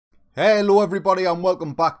Hello everybody and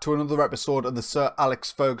welcome back to another episode of the Sir Alex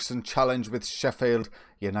Ferguson Challenge with Sheffield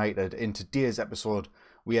United. In today's episode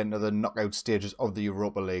we enter the knockout stages of the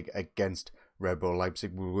Europa League against RB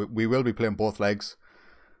Leipzig. We will be playing both legs.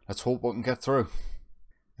 Let's hope we can get through.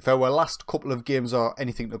 If our last couple of games are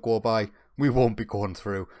anything to go by, we won't be going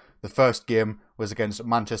through. The first game was against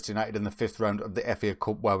Manchester United in the 5th round of the FA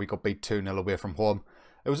Cup where we got beat 2-0 away from home.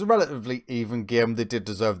 It was a relatively even game. They did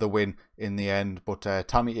deserve the win in the end, but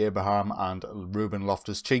Tammy Abraham and Ruben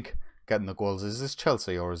Loftus-Cheek getting the goals. Is this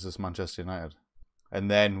Chelsea or is this Manchester United?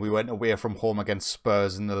 And then we went away from home against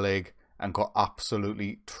Spurs in the league and got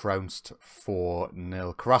absolutely trounced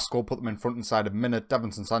 4-0. Carrasco put them in front inside a minute.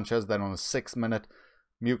 Davinson Sanchez then on the 6th minute.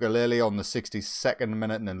 Mukalele on the 62nd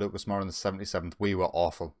minute, and then Lucas Moura on the 77th. We were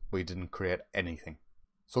awful. We didn't create anything.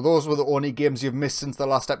 So those were the only games you've missed since the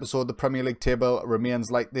last episode. The Premier League table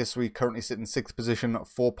remains like this. We currently sit in 6th position,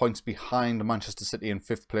 4 points behind Manchester City in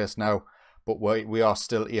 5th place now. But we are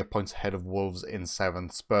still 8 points ahead of Wolves in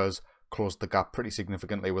 7th. Spurs closed the gap pretty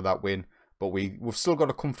significantly with that win. But we've still got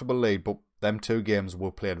a comfortable lead, but them 2 games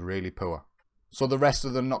were played really poor. So the rest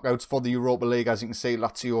of the knockouts for the Europa League, as you can see,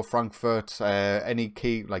 Lazio, Frankfurt, any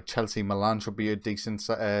key like Chelsea, Milan should be a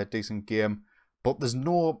decent game. But there's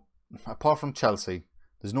no, apart from Chelsea,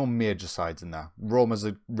 there's no major sides in there. Roma's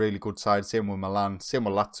a really good side. Same with Milan. Same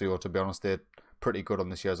with Lazio, to be honest. They're pretty good on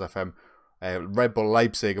this year's FM. Red Bull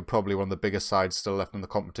Leipzig are probably one of the biggest sides still left in the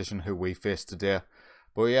competition who we face today.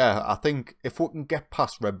 But yeah, I think if we can get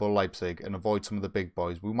past Red Bull Leipzig and avoid some of the big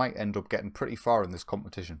boys, we might end up getting pretty far in this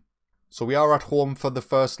competition. So we are at home for the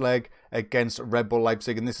first leg against Red Bull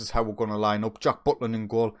Leipzig, and this is how we're going to line up. Jack Butland in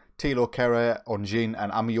goal, Thilo Kehrer, Onjin,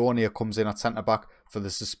 and Amionia comes in at centre-back for the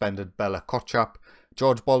suspended Bella Kotchap.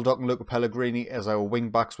 George Baldock and Luca Pellegrini as our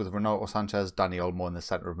wing-backs with Renato Sanchez, Dani Olmo in the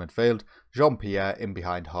centre of midfield, Jean-Pierre in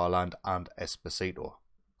behind Haaland and Esposito.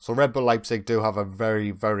 So Red Bull Leipzig do have a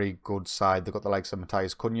very, very good side. They've got the likes of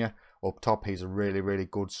Matthias Cunha up top. He's a really, really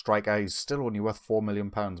good striker. He's still only worth £4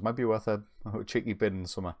 million. Might be worth a cheeky bid in the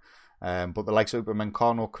summer. But the likes of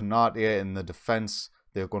Upamecano, Konate in the defence,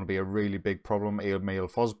 they're going to be a really big problem. Emil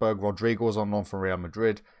Forsberg, Rodrigo's on loan from Real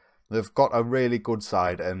Madrid. They've got a really good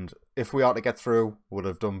side, and if we are to get through, would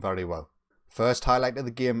have done very well. First highlight of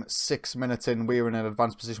the game, 6 minutes in, we're in an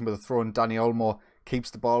advanced position with a throw in. Dani Olmo keeps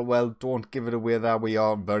the ball well, don't give it away there. We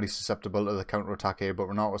are very susceptible to the counter-attack here, but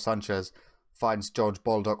Renato Sanchez finds George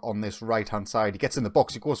Baldock on this right-hand side. He gets in the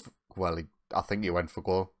box, he goes for, well, I think he went for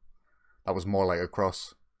goal. That was more like a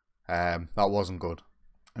cross. That wasn't good.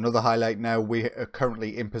 Another highlight now, we are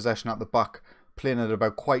currently in possession at the back, playing it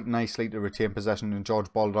about quite nicely to retain possession, and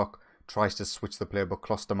George Baldock tries to switch the play, but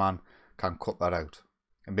Klosterman can cut that out.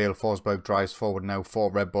 Emil Forsberg drives forward now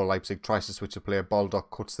for Red Bull Leipzig, tries to switch the play, Baldock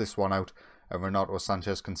cuts this one out, and Renato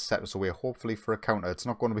Sanchez can set us away, hopefully for a counter. It's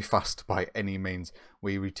not going to be fast by any means.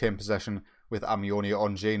 We retain possession with Amionia.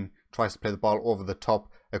 Onjin tries to play the ball over the top.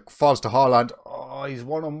 It falls to Haaland. Oh, he's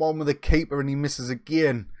one-on-one with the keeper and he misses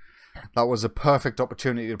again. That was a perfect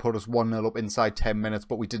opportunity to put us 1-0 up inside 10 minutes,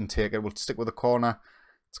 but we didn't take it. We'll stick with the corner.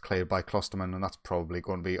 It's cleared by Klosterman, and that's probably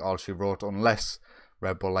going to be all she wrote, unless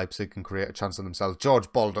Red Bull Leipzig can create a chance of themselves. George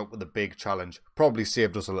Baldock with a big challenge. Probably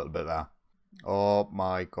saved us a little bit there. Oh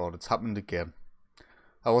my god, it's happened again.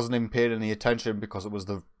 I wasn't even paying any attention because it was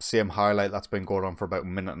the same highlight that's been going on for about a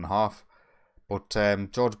minute and a half. But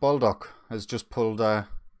George Baldock has just pulled,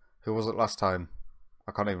 who was it last time?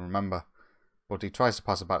 I can't even remember. But he tries to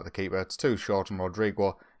pass it back to the keeper. It's too short on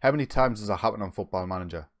Rodrigo. How many times does that happen on Football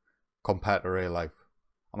Manager compared to real life?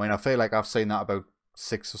 I mean, I feel like I've seen that about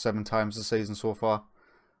 6 or 7 times this season so far.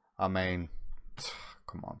 I mean,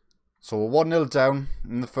 come on. So we're 1-0 down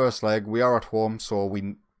in the first leg. We are at home, so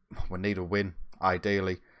we need a win,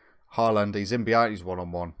 ideally. Haaland, he's in behind, he's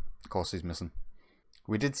one-on-one. Of course, he's missing.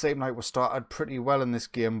 We did seem like we started pretty well in this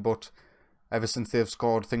game, but ever since they've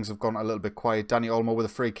scored, things have gone a little bit quiet. Dani Olmo with a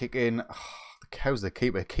free kick in. How's the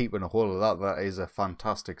keeper keeping a hold of that? That is a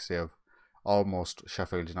fantastic save. Almost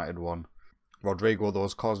Sheffield United won. Rodrigo, though,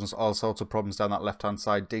 is causing us all sorts of problems down that left-hand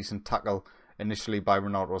side. Decent tackle initially by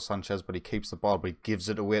Renato Sanchez, but he keeps the ball, but he gives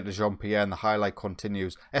it away to Jean-Pierre, and the highlight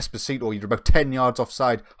continues. Esposito, you're about 10 yards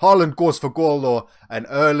offside. Haaland goes for goal, though, and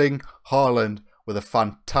Erling Haaland, with a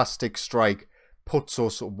fantastic strike, puts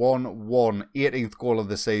us 1-1, 18th goal of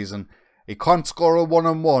the season. He can't score a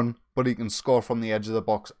one-on-one, but he can score from the edge of the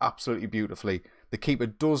box absolutely beautifully. The keeper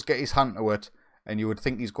does get his hand to it, and you would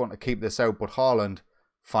think he's going to keep this out, but Haaland,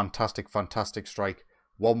 fantastic, fantastic strike.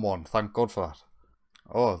 1-1, thank God for that.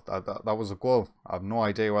 Oh, that was a goal. I have no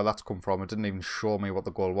idea where that's come from. It didn't even show me what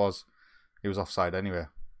the goal was. He was offside anyway.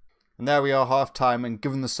 And there we are, half-time, and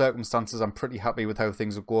given the circumstances, I'm pretty happy with how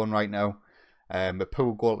things are going right now. A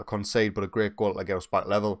poor goal to concede, but a great goal to get us back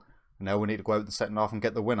level. And now we need to go out in the second half and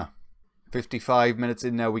get the winner. 55 minutes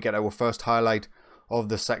in now, we get our first highlight of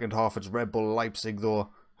the second half. It's Red Bull Leipzig, though,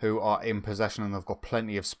 who are in possession, and they've got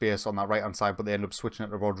plenty of space on that right-hand side, but they end up switching it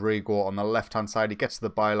to Rodrigo on the left-hand side. He gets to the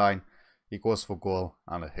byline, he goes for goal,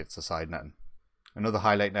 and it hits the side netting. Another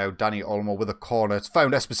highlight now, Dani Olmo with a corner. It's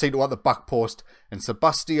found Esposito at the back post, and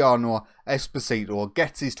Sebastiano Esposito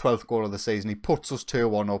gets his 12th goal of the season. He puts us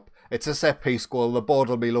 2-1 up. It's a set-piece goal. The board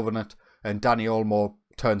will be loving it, and Dani Olmo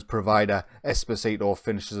turns provider. Esposito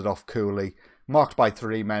finishes it off coolly. Marked by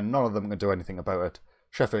 3 men. None of them can do anything about it.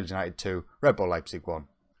 Sheffield United 2, Red Bull Leipzig 1.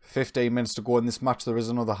 15 minutes to go in this match. There is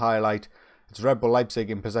another highlight. It's Red Bull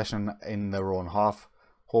Leipzig in possession in their own half.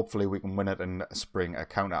 Hopefully we can win it and spring a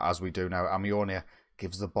counter as we do now. Amione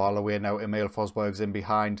gives the ball away now. Emil Forsberg's in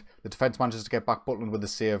behind. The defence manages to get back. Butland with the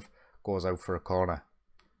save. Goes out for a corner.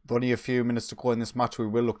 With only a few minutes to go in this match, we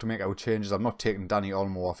will look to make our changes. I'm not taking Dani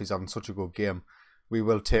Olmo off. He's having such a good game. We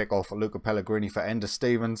will take off Luca Pellegrini for Ender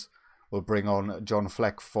Stevens. We'll bring on John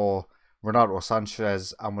Fleck for Renato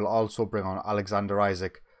Sanchez. And we'll also bring on Alexander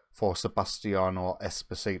Isaac for Sebastiano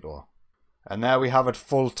Esposito. And there we have it,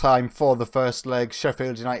 full time for the first leg.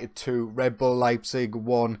 Sheffield United 2, Red Bull Leipzig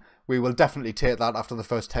 1. We will definitely take that after the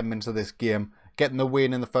first 10 minutes of this game. Getting the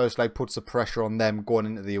win in the first leg puts the pressure on them going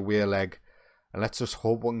into the away leg. And let's just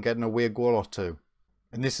hope we can get an away goal or two.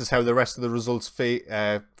 And this is how the rest of the results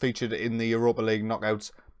featured in the Europa League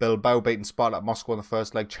knockouts. Bilbao beating Spartak Moscow in the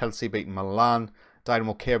first leg. Chelsea beating Milan.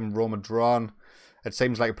 Dynamo Kiev and Roma drawn. It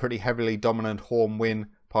seems like a pretty heavily dominant home win,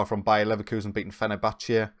 apart from Bayer Leverkusen beating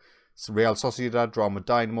Fenerbahce. Real Sociedad drawn with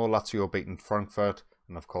Dynamo, Lazio beating Frankfurt,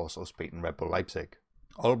 and of course us beating Red Bull Leipzig.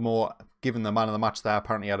 Olmo, given the man of the match there,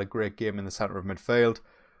 apparently had a great game in the centre of midfield.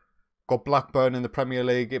 Got Blackburn in the Premier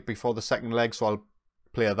League before the second leg, so I'll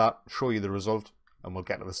play that, show you the result, and we'll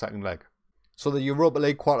get to the second leg. So the Europa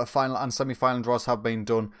League quarter-final and semi-final draws have been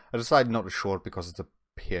done. I decided not to show it because it's a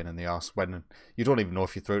pain in the arse when you don't even know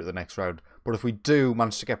if you're through to the next round. But if we do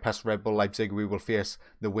manage to get past Red Bull Leipzig, we will face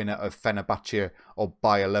the winner of Fenerbahce or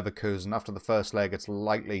Bayer Leverkusen. After the first leg, it's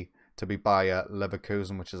likely to be Bayer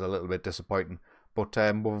Leverkusen, which is a little bit disappointing. But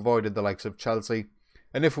we've avoided the likes of Chelsea.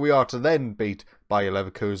 And if we are to then beat Bayer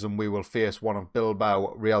Leverkusen, we will face one of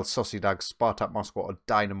Bilbao, Real Sociedad, Spartak Moscow or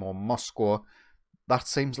Dynamo Moscow. That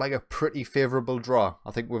seems like a pretty favourable draw.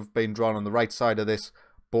 I think we've been drawn on the right side of this,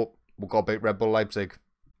 but we've got to beat Red Bull Leipzig.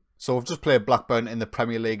 So we've just played Blackburn in the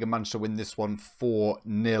Premier League and managed to win this one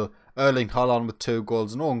 4-0. Erling Haaland with 2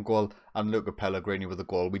 goals, an own goal, and Luca Pellegrini with a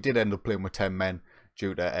goal. We did end up playing with 10 men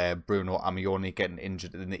due to Bruno Amione getting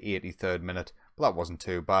injured in the 83rd minute. But that wasn't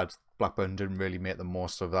too bad. Blackburn didn't really make the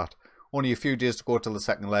most of that. Only a few days to go till the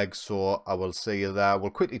second leg, so I will see you there.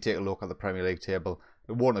 We'll quickly take a look at the Premier League table.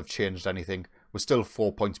 It won't have changed anything. We're still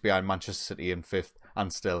 4 points behind Manchester City in 5th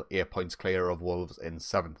and still 8 points clear of Wolves in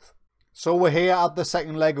 7th. So we're here at the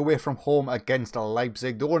second leg away from home against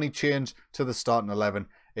Leipzig. The only change to the starting 11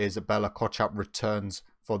 is Bella Kotchap returns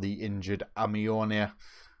for the injured Amione.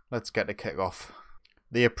 Let's get the kick off.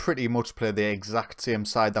 They pretty much play the exact same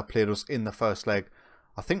side that played us in the first leg.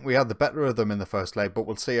 I think we had the better of them in the first leg, but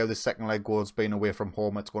we'll see how this second leg goes. Being away from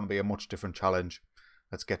home, it's going to be a much different challenge.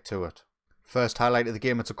 Let's get to it. First highlight of the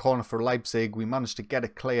game, it's a corner for Leipzig. We managed to get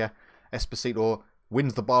it clear. Esposito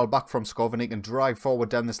wins the ball back from Skov and he can drive forward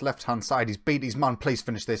down this left-hand side. He's beat his man. Please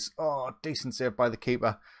finish this. Oh, decent save by the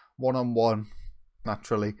keeper. 1-on-1,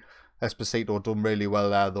 naturally. Esposito done really well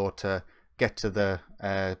there, though, to get to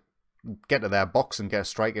their box and get a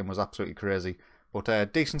strike in was absolutely crazy. But a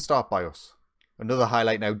decent start by us. Another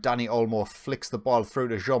highlight now. Dani Olmo flicks the ball through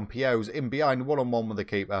to Jean-Pierre, who's in behind 1-on-1 with the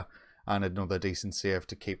keeper. And another decent save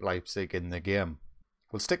to keep Leipzig in the game.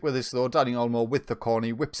 We'll stick with this, though. Dani Olmo with the corner.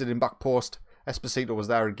 He whips it in back post. Esposito was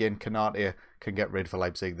there again. Canate can get rid for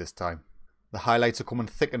Leipzig this time. The highlights are coming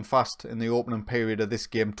thick and fast in the opening period of this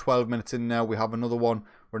game. 12 minutes in now, we have another one.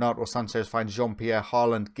 Renato Sanchez finds Jean-Pierre.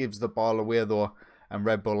 Haaland gives the ball away though, and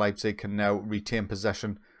Red Bull Leipzig can now retain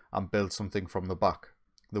possession and build something from the back.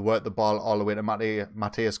 They work the ball all the way to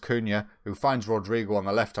Matheus Cunha, who finds Rodrigo on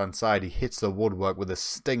the left-hand side. He hits the woodwork with a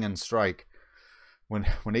stinging strike. We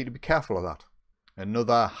need to be careful of that.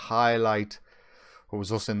 Another highlight. It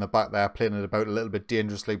was us in the back there playing it about a little bit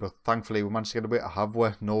dangerously, but thankfully we managed to get away. Have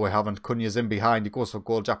we? No, we haven't. Cunha's in behind. He goes for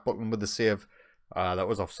goal. Jack Butland with the save. That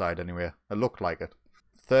was offside anyway. It looked like it.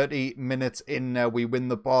 30 minutes in now, we win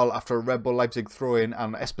the ball after a Red Bull Leipzig throw-in,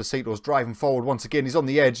 and Esposito's driving forward once again. He's on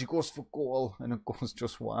the edge. He goes for goal, and it goes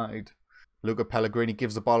just wide. Luca Pellegrini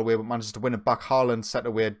gives the ball away, but manages to win it back. Haaland set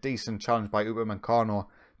away a decent challenge by Upamecano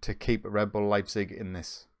to keep Red Bull Leipzig in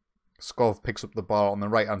this. Skov picks up the ball on the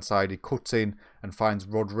right hand side. He cuts in and finds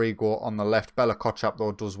Rodrigo on the left. Bella Kotchap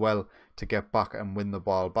though does well to get back and win the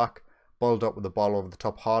ball back. Baldock with the ball over the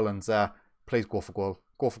top. Haaland's there. Please go for goal.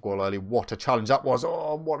 Go for goal early. What a challenge that was.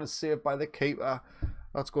 Oh, what a save by the keeper.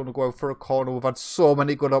 That's going to go out for a corner. We've had so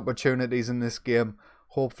many good opportunities in this game.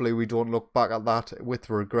 Hopefully we don't look back at that with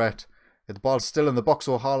regret. The ball's still in the box,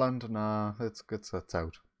 or Haaland. Nah, it's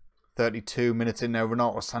out. 32 minutes in now.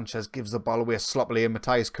 Renato Sanchez gives the ball away sloppily, and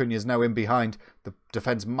Matthias Cunha is now in behind. The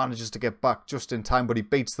defence manages to get back just in time, but he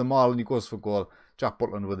beats them all and he goes for goal. Jack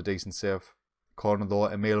Butland with a decent save. Corner though,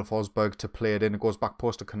 Emil Forsberg to play it in. It goes back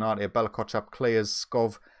post to Konate. Bella Kotchap clears.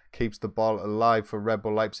 Skov keeps the ball alive for Red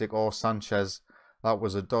Bull Leipzig. Or Sanchez. That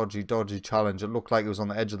was a dodgy challenge. It looked like it was on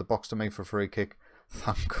the edge of the box to me for a free kick.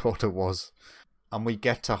 Thank God it was. And we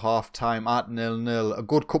get to half time at 0-0. A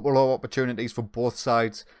good couple of opportunities for both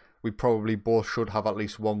sides. We probably both should have at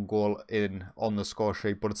least one goal in on the score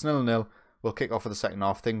sheet. But it's 0-0. We'll kick off for the second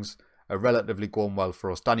half. Things are relatively going well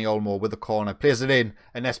for us. Danny Olmo with the corner. Plays it in.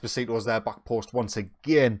 And Esposito's there back post once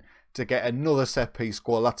again to get another set piece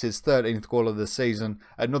goal. That's his 13th goal of the season.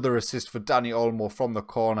 Another assist for Danny Olmo from the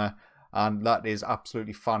corner. And that is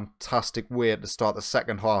absolutely fantastic way to start the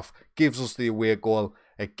second half. Gives us the away goal.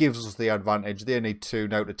 It gives us the advantage. They need 2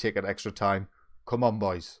 now to take it extra time. Come on,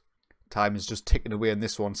 boys. Time is just ticking away in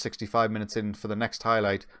this one. 65 minutes in for the next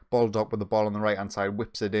highlight. Baldock with the ball on the right-hand side.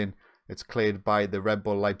 Whips it in. It's cleared by the Red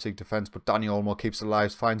Bull Leipzig defence. But Danny Olmo keeps it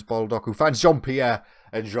alive. Finds Baldock, who finds Jean-Pierre.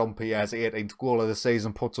 And Jean-Pierre's 18th goal of the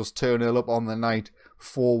season puts us 2-0 up on the night.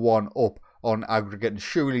 4-1 up on aggregate. And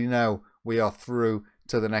surely now we are through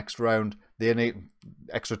to the next round. They need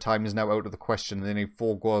extra time is now out of the question. They need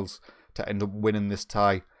 4 goals to end up winning this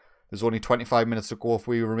tie. There's only 25 minutes to go. If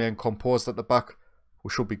we remain composed at the back, we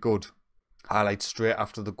should be good. Highlights straight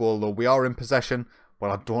after the goal though. We are in possession, but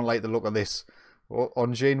I don't like the look of this.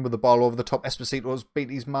 Onjin with the ball over the top. Esposito's beat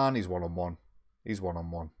his man. He's one-on-one. He's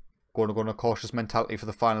one-on-one. Going to go on a cautious mentality for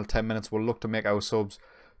the final 10 minutes. We'll look to make our subs.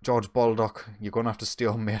 George Baldock, you're going to have to stay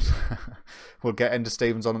on, mate. We'll get Ender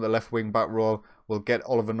Stevens on at the left wing back row. We'll get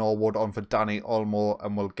Oliver Norwood on for Danny Olmo.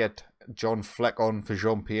 And we'll get John Fleck on for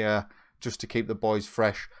Jean-Pierre, just to keep the boys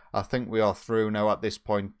fresh. I think we are through now at this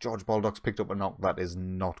point. George Baldock's picked up a knock. That is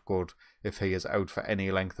not good if he is out for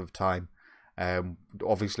any length of time.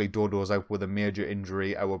 Obviously, Dodo's out with a major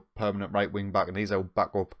injury, our permanent right wing back, and he's out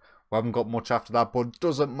back up. We haven't got much after that, but it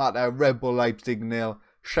doesn't matter. Red Bull Leipzig 0,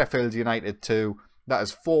 Sheffield United 2. That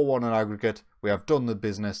is 4-1 in aggregate. We have done the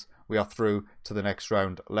business. We are through to the next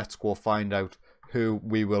round. Let's go find out who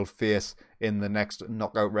we will face in the next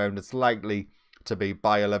knockout round. It's likely to be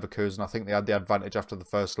Bayer Leverkusen. I think they had the advantage after the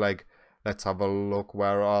first leg. Let's have a look.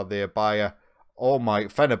 Where are they? Bayer. Oh my,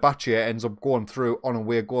 Fenerbahce ends up going through on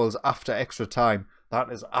away goals after extra time.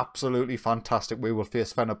 That is absolutely fantastic. We will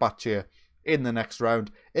face Fenerbahce in the next round,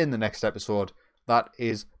 in the next episode. That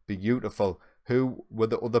is beautiful. Who were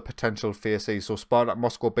the other potential faces? So Spartak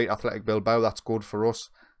Moscow beat Athletic Bilbao. That's good for us.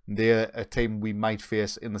 They're a team we might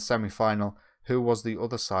face in the semi-final. Who was the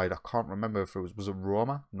other side? I can't remember if it was it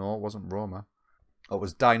Roma? No, it wasn't Roma. Oh, it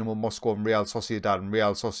was Dynamo Moscow and Real Sociedad, and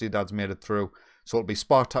Real Sociedad's made it through. So it'll be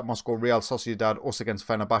Spartak Moscow, Real Sociedad, us against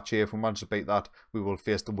Fenerbahce. If we manage to beat that, we will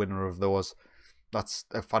face the winner of those. That's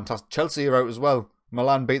a fantastic. Chelsea are out as well.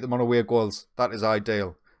 Milan beat them on away goals. That is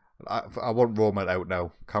ideal. I want Roma out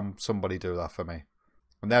now. Can somebody do that for me?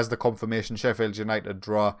 And there's the confirmation. Sheffield United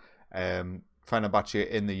draw Fenerbahce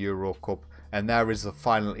in the Euro Cup. And there is the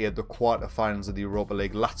final 8, the quarter-finals of the Europa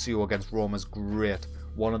League. Lazio against Roma's great.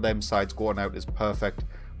 One of them sides going out is perfect.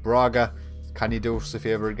 Braga, can you do us a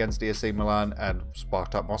favour against AC Milan and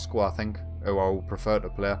Spartak Moscow, I think, who I would prefer to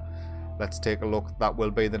play. Let's take a look. That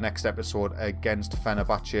will be the next episode against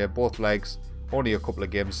Fenerbahce. Both legs, only a couple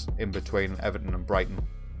of games in between Everton and Brighton.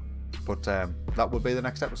 But that will be the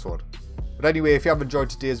next episode. But anyway, if you have enjoyed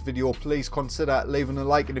today's video, please consider leaving a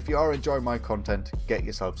like. And if you are enjoying my content, get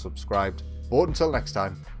yourself subscribed. But until next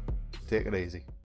time, take it easy.